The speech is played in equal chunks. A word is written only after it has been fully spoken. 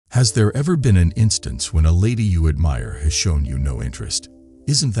Has there ever been an instance when a lady you admire has shown you no interest?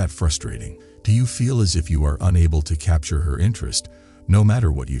 Isn't that frustrating? Do you feel as if you are unable to capture her interest, no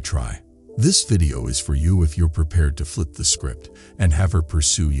matter what you try? This video is for you if you're prepared to flip the script and have her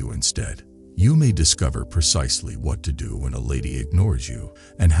pursue you instead. You may discover precisely what to do when a lady ignores you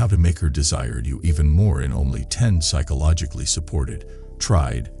and how to make her desire you even more in only 10 psychologically supported,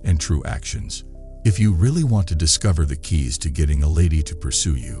 tried, and true actions. If you really want to discover the keys to getting a lady to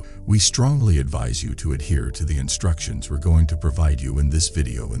pursue you, we strongly advise you to adhere to the instructions we're going to provide you in this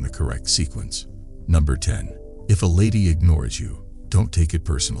video in the correct sequence. Number 10. If a lady ignores you, don't take it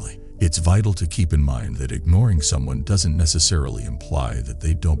personally. It's vital to keep in mind that ignoring someone doesn't necessarily imply that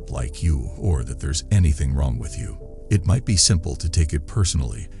they don't like you or that there's anything wrong with you. It might be simple to take it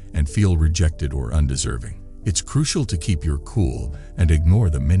personally and feel rejected or undeserving. It's crucial to keep your cool and ignore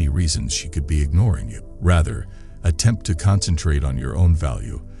the many reasons she could be ignoring you. Rather, attempt to concentrate on your own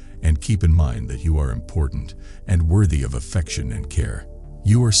value and keep in mind that you are important and worthy of affection and care.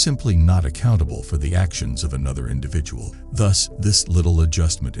 You are simply not accountable for the actions of another individual. Thus, this little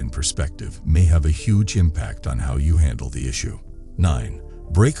adjustment in perspective may have a huge impact on how you handle the issue. 9.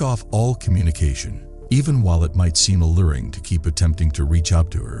 Break off all communication. Even while it might seem alluring to keep attempting to reach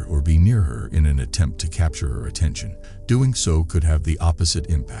out to her or be near her in an attempt to capture her attention, doing so could have the opposite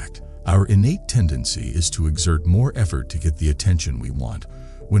impact. Our innate tendency is to exert more effort to get the attention we want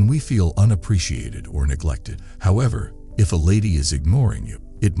when we feel unappreciated or neglected. However, if a lady is ignoring you,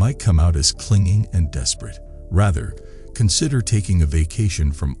 it might come out as clinging and desperate. Rather, consider taking a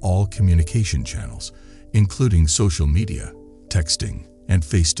vacation from all communication channels, including social media, texting, and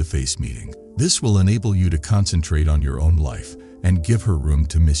face-to-face meeting. This will enable you to concentrate on your own life and give her room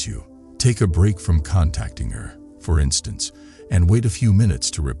to miss you. Take a break from contacting her, for instance, and wait a few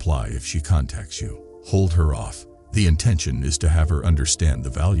minutes to reply if she contacts you. Hold her off. The intention is to have her understand the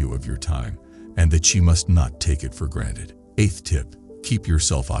value of your time and that she must not take it for granted. 8th tip, keep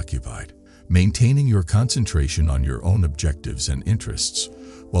yourself occupied. Maintaining your concentration on your own objectives and interests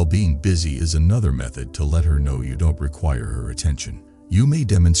while being busy is another method to let her know you don't require her attention. You may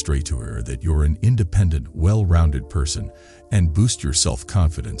demonstrate to her that you're an independent, well-rounded person and boost your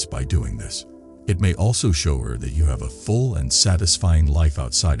self-confidence by doing this. It may also show her that you have a full and satisfying life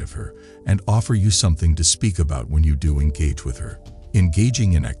outside of her and offer you something to speak about when you do engage with her.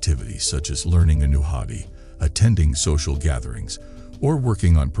 Engaging in activities such as learning a new hobby, attending social gatherings, or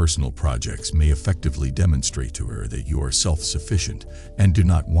working on personal projects may effectively demonstrate to her that you are self-sufficient and do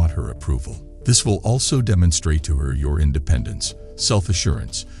not want her approval. This will also demonstrate to her your independence,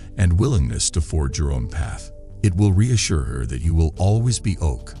 self-assurance, and willingness to forge your own path. It will reassure her that you will always be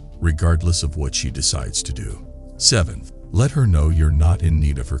OK, regardless of what she decides to do. 7th, let her know you're not in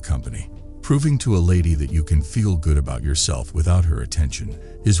need of her company. Proving to a lady that you can feel good about yourself without her attention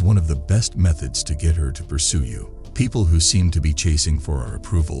is one of the best methods to get her to pursue you. People who seem to be chasing for our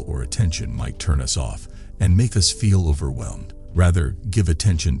approval or attention might turn us off and make us feel overwhelmed. Rather, give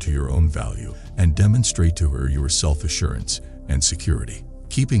attention to your own value and demonstrate to her your self-assurance and security.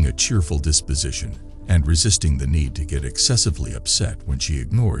 Keeping a cheerful disposition and resisting the need to get excessively upset when she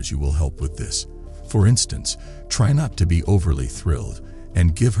ignores you will help with this. For instance, try not to be overly thrilled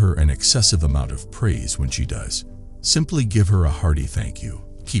and give her an excessive amount of praise when she does. Simply give her a hearty thank you,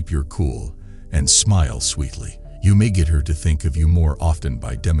 keep your cool, and smile sweetly. You may get her to think of you more often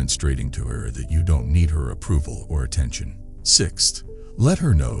by demonstrating to her that you don't need her approval or attention. 6th, let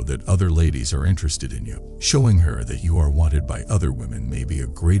her know that other ladies are interested in you. Showing her that you are wanted by other women may be a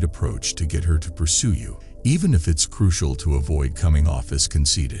great approach to get her to pursue you, even if it's crucial to avoid coming off as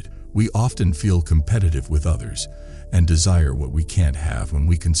conceited. We often feel competitive with others and desire what we can't have when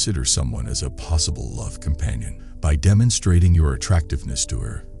we consider someone as a possible love companion. By demonstrating your attractiveness to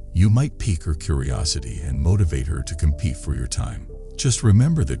her, you might pique her curiosity and motivate her to compete for your time. Just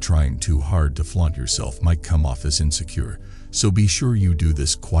remember that trying too hard to flaunt yourself might come off as insecure, so be sure you do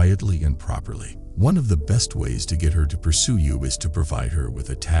this quietly and properly. One of the best ways to get her to pursue you is to provide her with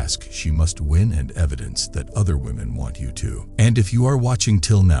a task she must win and evidence that other women want you to. And if you are watching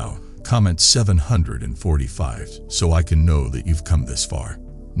till now, comment 745 so I can know that you've come this far.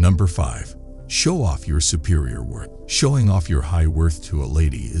 Number 5. Show off your superior worth. Showing off your high worth to a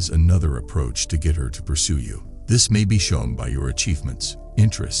lady is another approach to get her to pursue you. This may be shown by your achievements,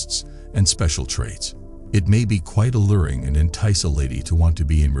 interests, and special traits. It may be quite alluring and entice a lady to want to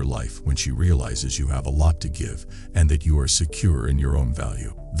be in your life when she realizes you have a lot to give and that you are secure in your own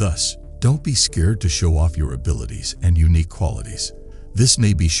value. Thus, don't be scared to show off your abilities and unique qualities. This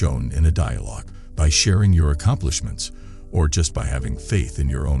may be shown in a dialogue, by sharing your accomplishments, or just by having faith in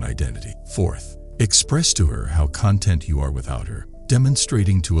your own identity. 4th, express to her how content you are without her.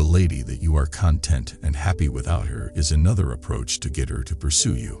 Demonstrating to a lady that you are content and happy without her is another approach to get her to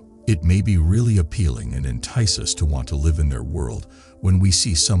pursue you. It may be really appealing and entice us to want to live in their world when we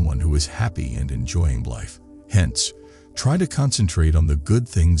see someone who is happy and enjoying life. Hence, try to concentrate on the good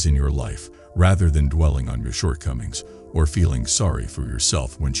things in your life rather than dwelling on your shortcomings or feeling sorry for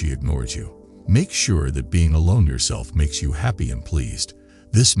yourself when she ignores you. Make sure that being alone yourself makes you happy and pleased.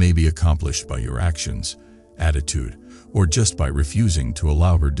 This may be accomplished by your actions, attitude, or just by refusing to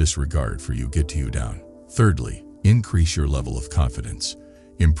allow her disregard for you get to you down. Thirdly, increase your level of confidence.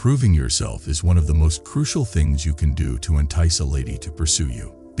 Improving yourself is one of the most crucial things you can do to entice a lady to pursue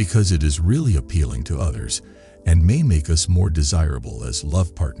you, because it is really appealing to others and may make us more desirable as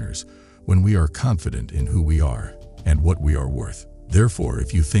love partners when we are confident in who we are and what we are worth. Therefore,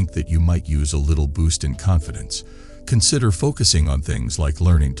 if you think that you might use a little boost in confidence, consider focusing on things like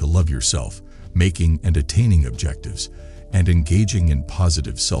learning to love yourself, making and attaining objectives, and engaging in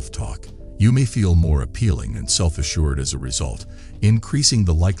positive self-talk. You may feel more appealing and self-assured as a result, increasing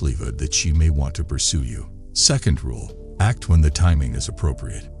the likelihood that she may want to pursue you. Second rule, act when the timing is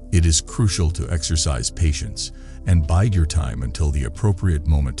appropriate. It is crucial to exercise patience and bide your time until the appropriate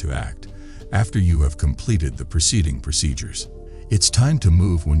moment to act, after you have completed the preceding procedures. It's time to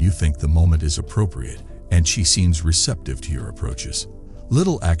move when you think the moment is appropriate and she seems receptive to your approaches.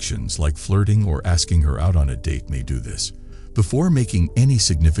 Little actions like flirting or asking her out on a date may do this. Before making any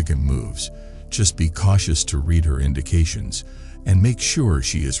significant moves, just be cautious to read her indications and make sure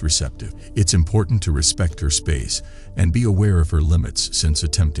she is receptive. It's important to respect her space and be aware of her limits, since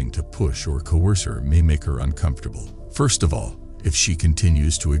attempting to push or coerce her may make her uncomfortable. First of all, if she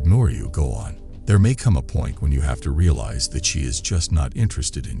continues to ignore you, go on. There may come a point when you have to realize that she is just not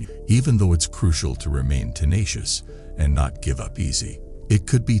interested in you, even though it's crucial to remain tenacious and not give up easy. It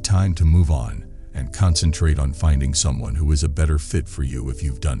could be time to move on and concentrate on finding someone who is a better fit for you if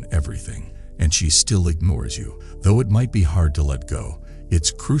you've done everything and she still ignores you. Though it might be hard to let go, it's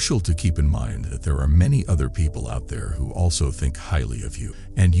crucial to keep in mind that there are many other people out there who also think highly of you,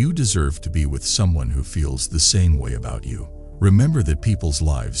 and you deserve to be with someone who feels the same way about you. Remember that people's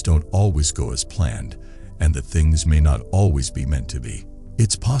lives don't always go as planned, and that things may not always be meant to be.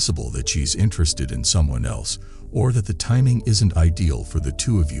 It's possible that she's interested in someone else, or that the timing isn't ideal for the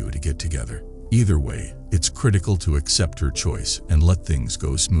two of you to get together. Either way, it's critical to accept her choice and let things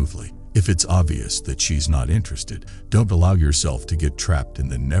go smoothly. If it's obvious that she's not interested, don't allow yourself to get trapped in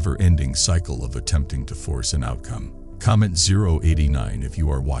the never-ending cycle of attempting to force an outcome. Comment 089 if you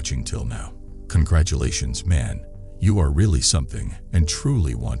are watching till now. Congratulations, man. You are really something and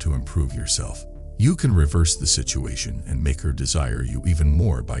truly want to improve yourself. You can reverse the situation and make her desire you even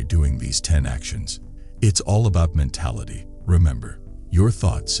more by doing these 10 actions. It's all about mentality. Remember, your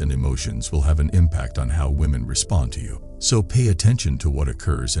thoughts and emotions will have an impact on how women respond to you. So pay attention to what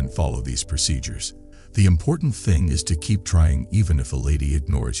occurs and follow these procedures. The important thing is to keep trying even if a lady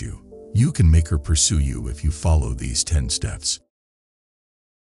ignores you. You can make her pursue you if you follow these 10 steps.